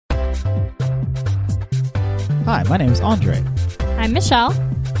Hi, my name is Andre. I'm Michelle.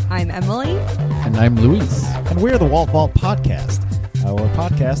 I'm Emily. And I'm Luis. And we're the Walt Podcast. We're a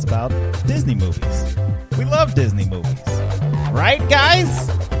podcast about Disney movies. We love Disney movies. Right, guys?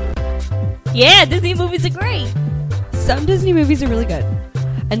 Yeah, Disney movies are great. Some Disney movies are really good.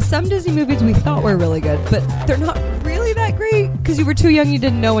 And some Disney movies we thought were really good, but they're not really that great because you were too young, you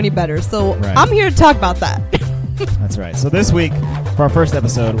didn't know any better. So Right. I'm here to talk about that. That's right. So this week, for our first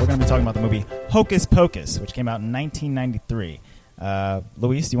episode, we're going to be talking about the movie Hocus Pocus, which came out in 1993.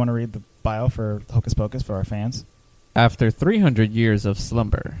 Luis, do you want to read the bio for Hocus Pocus for our fans? After 300 years of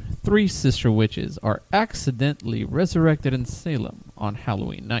slumber, 3 sister witches are accidentally resurrected in Salem on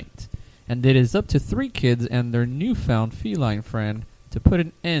Halloween night. And it is up to 3 kids and their newfound feline friend to put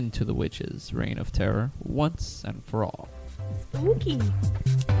an end to the witches' reign of terror once and for all. Spooky.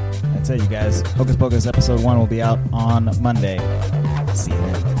 That's it, you guys. Hocus Pocus episode 1 will be out on Monday. See you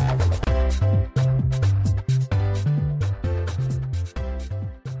then.